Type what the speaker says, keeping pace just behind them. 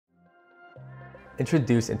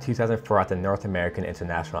Introduced in 2004 at the North American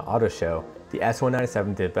International Auto Show, the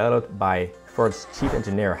S197 developed by Ford's chief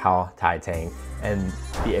engineer Hal Taitang and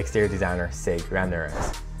the exterior designer Sig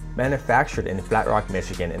Ramirez. Manufactured in Flat Rock,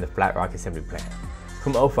 Michigan in the Flat Rock assembly plant.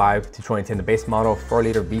 From 2005 to 2010, the base model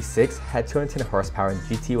 4-liter V6 had 210 horsepower and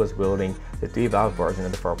GT was wielding the 3-valve version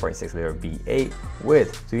of the 4.6-liter V8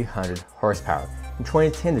 with 300 horsepower. In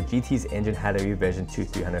 2010, the GT's engine had a revision to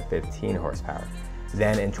 315 horsepower.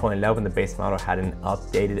 Then in 2011, the base model had an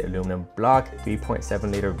updated aluminum block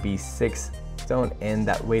 3.7-liter V6 thrown in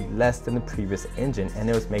that weighed less than the previous engine, and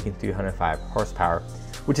it was making 305 horsepower,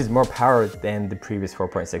 which is more power than the previous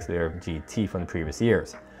 4.6-liter GT from the previous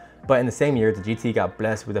years. But in the same year, the GT got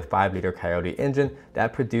blessed with a 5-liter Coyote engine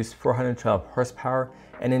that produced 412 horsepower,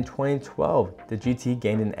 and in 2012, the GT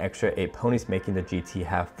gained an extra 8 ponies, making the GT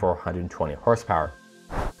have 420 horsepower.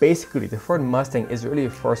 Basically, the Ford Mustang is really a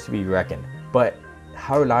force to be reckoned, but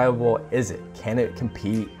how reliable is it? Can it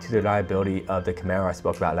compete to the reliability of the Camaro I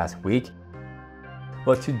spoke about last week?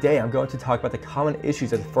 Well, today I'm going to talk about the common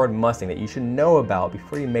issues of the Ford Mustang that you should know about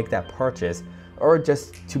before you make that purchase, or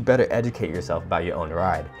just to better educate yourself about your own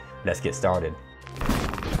ride. Let's get started.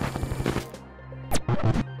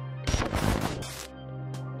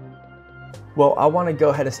 Well, I want to go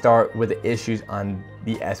ahead and start with the issues on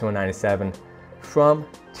the S197 from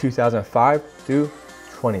 2005 through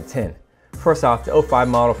 2010. First off, the 05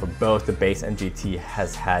 model for both the base and GT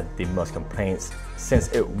has had the most complaints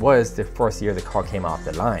since it was the first year the car came off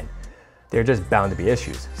the line. There are just bound to be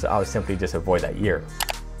issues, so I would simply just avoid that year.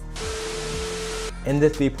 In the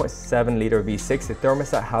 3.7-liter V6, the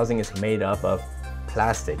thermostat housing is made up of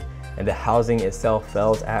plastic, and the housing itself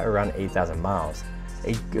fails at around 8,000 miles.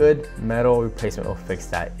 A good metal replacement will fix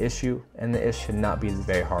that issue, and it should not be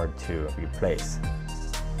very hard to replace.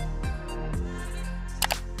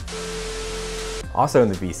 Also in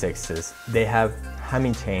the V6s, they have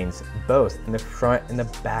timing chains both in the front and the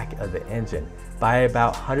back of the engine. By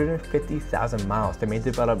about 150,000 miles, they may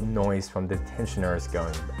develop noise from the tensioners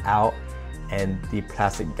going out and the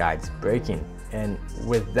plastic guides breaking. And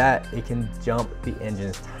with that, it can jump the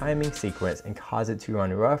engine's timing sequence and cause it to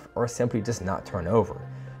run rough or simply just not turn over.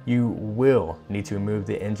 You will need to remove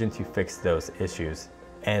the engine to fix those issues.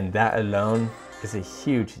 And that alone is a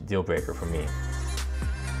huge deal breaker for me.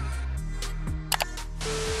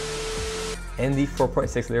 In the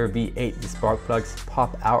 4.6-liter V8, the spark plugs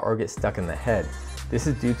pop out or get stuck in the head. This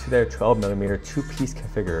is due to their 12mm two-piece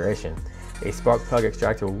configuration. A spark plug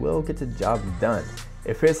extractor will get the job done.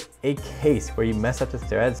 If it's a case where you mess up the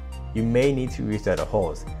threads, you may need to rethread the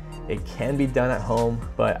holes. It can be done at home,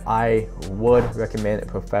 but I would recommend a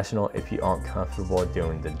professional if you aren't comfortable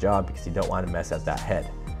doing the job because you don't want to mess up that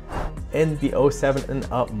head. In the 07 and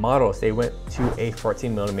up models, they went to a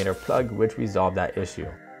 14mm plug, which resolved that issue.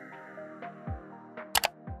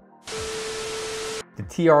 The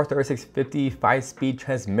TR3650 5-speed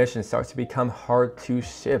transmission starts to become hard to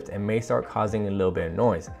shift and may start causing a little bit of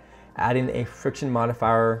noise. Adding a friction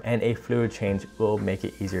modifier and a fluid change will make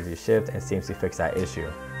it easier to shift and seems to fix that issue.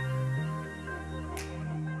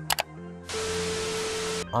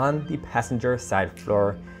 On the passenger side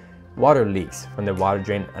floor, water leaks from the water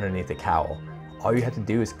drain underneath the cowl. All you have to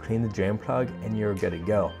do is clean the drain plug and you're good to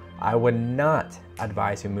go. I would not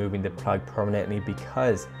advise removing the plug permanently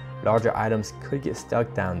because larger items could get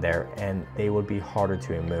stuck down there and they would be harder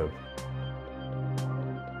to remove.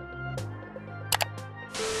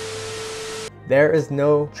 There is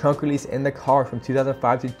no trunk release in the car from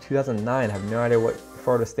 2005 to 2009. I have no idea what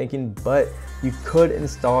Ford was thinking, but you could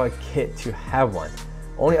install a kit to have one.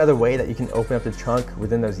 Only other way that you can open up the trunk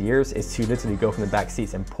within those years is to literally go from the back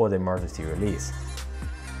seats and pull the emergency release.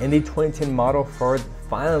 In the 2010 model, Ford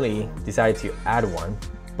finally decided to add one,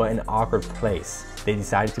 but in an awkward place. They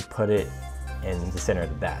decided to put it in the center of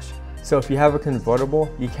the dash. So if you have a convertible,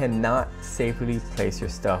 you cannot safely place your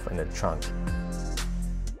stuff in the trunk.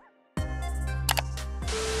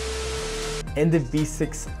 In the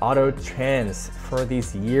V6 Auto Trans, for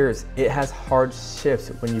these years, it has hard shifts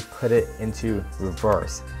when you put it into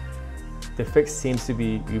reverse. The fix seems to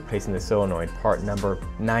be replacing the solenoid, part number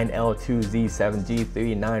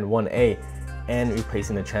 9L2Z7G391A, and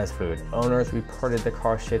replacing the trans fluid. Owners reported the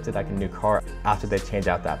car shifted like a new car after they changed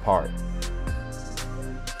out that part.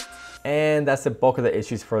 And that's the bulk of the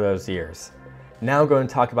issues for those years. Now I'm going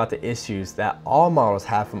to talk about the issues that all models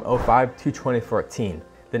have from 05 to 2014.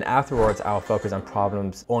 Then afterwards, I'll focus on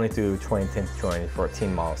problems only through 2010 to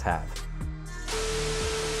 2014 models have.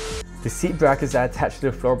 The seat brackets that attach to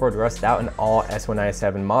the floorboard rust out in all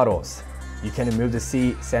S197 models. You can remove the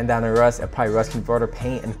seat, sand down the rust, apply rust converter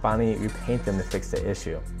paint, and finally repaint them to fix the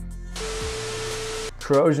issue.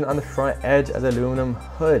 corrosion on the front edge of the aluminum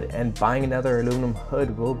hood, and buying another aluminum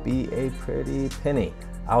hood will be a pretty penny.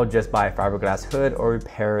 I'll just buy a fiberglass hood or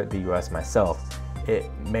repair the US myself.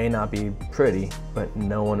 It may not be pretty, but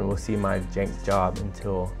no one will see my jank job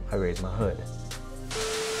until I raise my hood.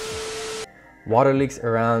 Water leaks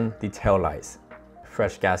around the taillights.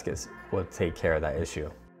 Fresh gaskets will take care of that issue.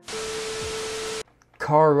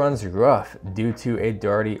 Car runs rough due to a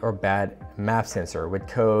dirty or bad map sensor with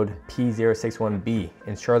code P061B.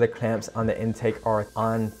 Ensure the clamps on the intake are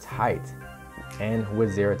on tight and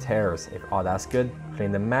with 0 tears. If all that's good,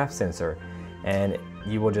 clean the map sensor and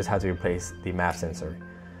you will just have to replace the map sensor.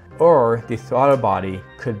 Or the throttle body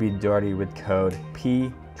could be dirty with code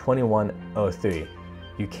P2103.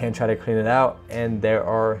 You can try to clean it out, and there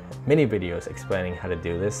are many videos explaining how to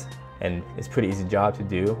do this, and it's a pretty easy job to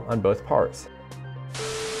do on both parts.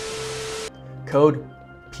 Code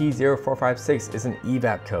P0456 is an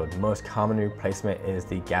evap code. Most common replacement is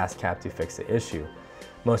the gas cap to fix the issue.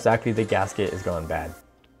 Most likely the gasket is going bad.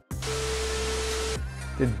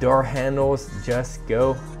 The door handles just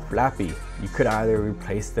go flappy. You could either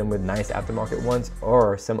replace them with nice aftermarket ones,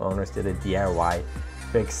 or some owners did a DIY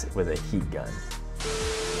fix with a heat gun.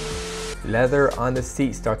 Leather on the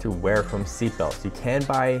seat start to wear from seat belts. You can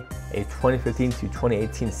buy a 2015 to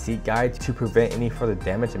 2018 seat guide to prevent any further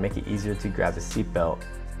damage and make it easier to grab the seat belt.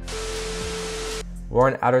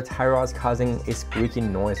 Worn outer tie rods causing a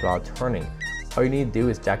squeaking noise while turning. All you need to do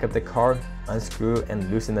is jack up the car, unscrew and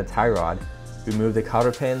loosen the tie rod, remove the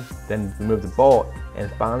cotter pin, then remove the bolt,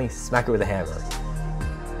 and finally smack it with a hammer.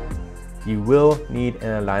 You will need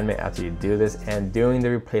an alignment after you do this, and doing the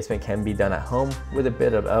replacement can be done at home with a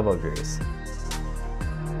bit of elbow grease.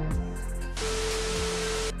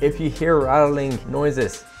 If you hear rattling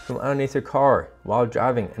noises from underneath your car while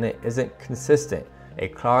driving and it isn't consistent, a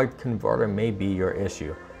clogged converter may be your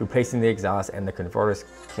issue. Replacing the exhaust and the converters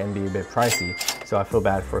can be a bit pricey, so I feel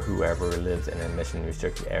bad for whoever lives in an emission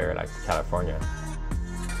restricted area like California.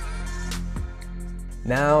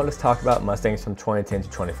 Now let's talk about Mustangs from 2010 to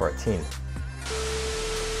 2014.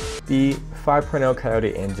 The 5.0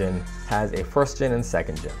 Coyote engine has a first gen and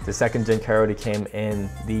second gen. The second gen Coyote came in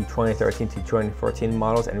the 2013 to 2014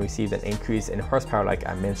 models and received an increase in horsepower like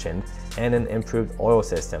I mentioned, and an improved oil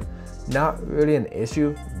system. Not really an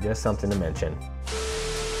issue, just something to mention.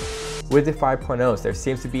 With the 5.0s, there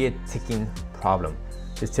seems to be a ticking problem.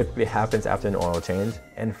 This typically happens after an oil change,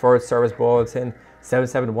 and Ford Service Bulletin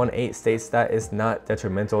 7718 states that it's not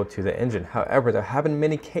detrimental to the engine. However, there have been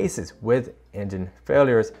many cases with engine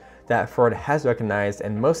failures that Ford has recognized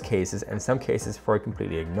in most cases, and some cases Ford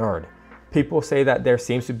completely ignored. People say that there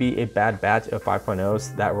seems to be a bad batch of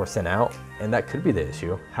 5.0s that were sent out, and that could be the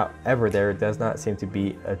issue. However, there does not seem to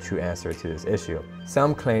be a true answer to this issue.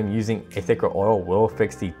 Some claim using a thicker oil will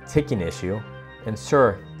fix the ticking issue, and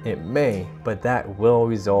sure, it may, but that will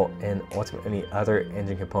result in ultimately other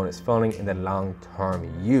engine components failing in the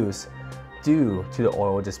long-term use due to the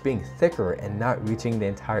oil just being thicker and not reaching the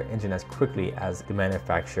entire engine as quickly as the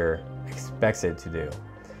manufacturer expects it to do.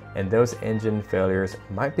 And those engine failures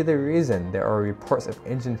might be the reason there are reports of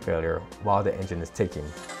engine failure while the engine is ticking.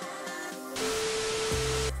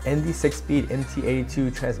 In the 6-speed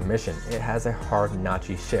MT82 transmission, it has a hard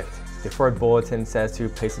notchy shift. The Ford Bulletin says to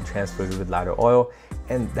replace the trans fluid with lighter oil,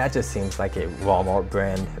 and that just seems like a Walmart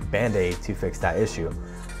brand band-aid to fix that issue.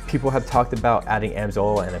 People have talked about adding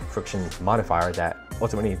AMSOIL and a friction modifier that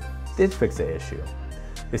ultimately did fix the issue.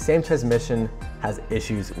 The same transmission has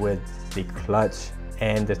issues with the clutch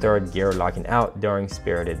and the third gear locking out during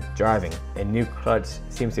spirited driving. A new clutch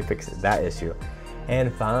seems to fix that issue.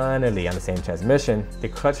 And finally, on the same transmission, the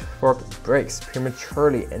clutch fork breaks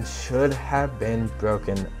prematurely and should have been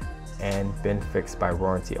broken and been fixed by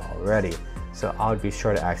warranty already. So I'll be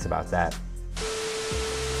sure to ask about that.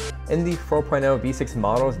 In the 4.0 V6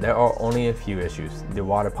 models, there are only a few issues. The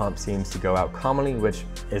water pump seems to go out commonly, which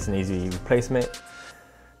is an easy replacement.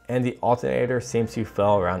 And the alternator seems to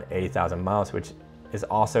fail around 80,000 miles, which is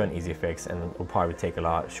also an easy fix and will probably take a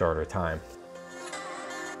lot shorter time.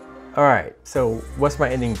 Alright, so what's my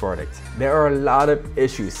ending verdict? There are a lot of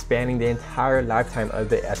issues spanning the entire lifetime of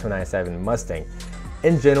the S197 Mustang.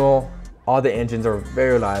 In general, all the engines are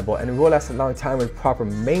very reliable and will last a long time with proper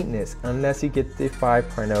maintenance unless you get the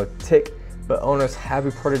 5.0 tick, but owners have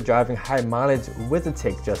reported driving high mileage with the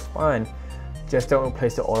tick just fine. Just don't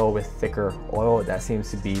replace the oil with thicker oil. That seems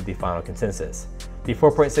to be the final consensus. The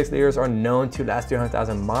 4.6 liters are known to last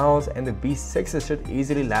 300,000 miles, and the V6s should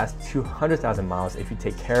easily last 200,000 miles if you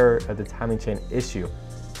take care of the timing chain issue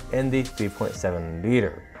in the 3.7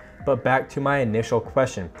 liter. But back to my initial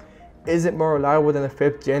question, is it more reliable than the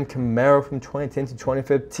 5th gen Camaro from 2010 to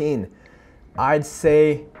 2015? I'd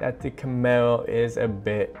say that the Camaro is a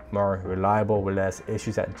bit more reliable with less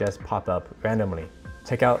issues that just pop up randomly.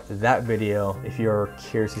 Check out that video if you're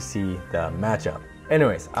curious to see the matchup.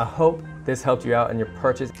 Anyways, I hope this helped you out in your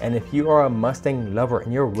purchase, and if you are a Mustang lover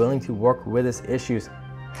and you're willing to work with its issues,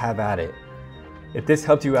 have at it. If this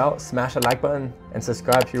helped you out, smash the like button and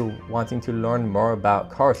subscribe if you're wanting to learn more about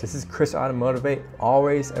cars. This is Chris AutoMotivate.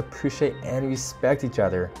 Always appreciate and respect each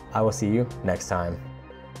other. I will see you next time.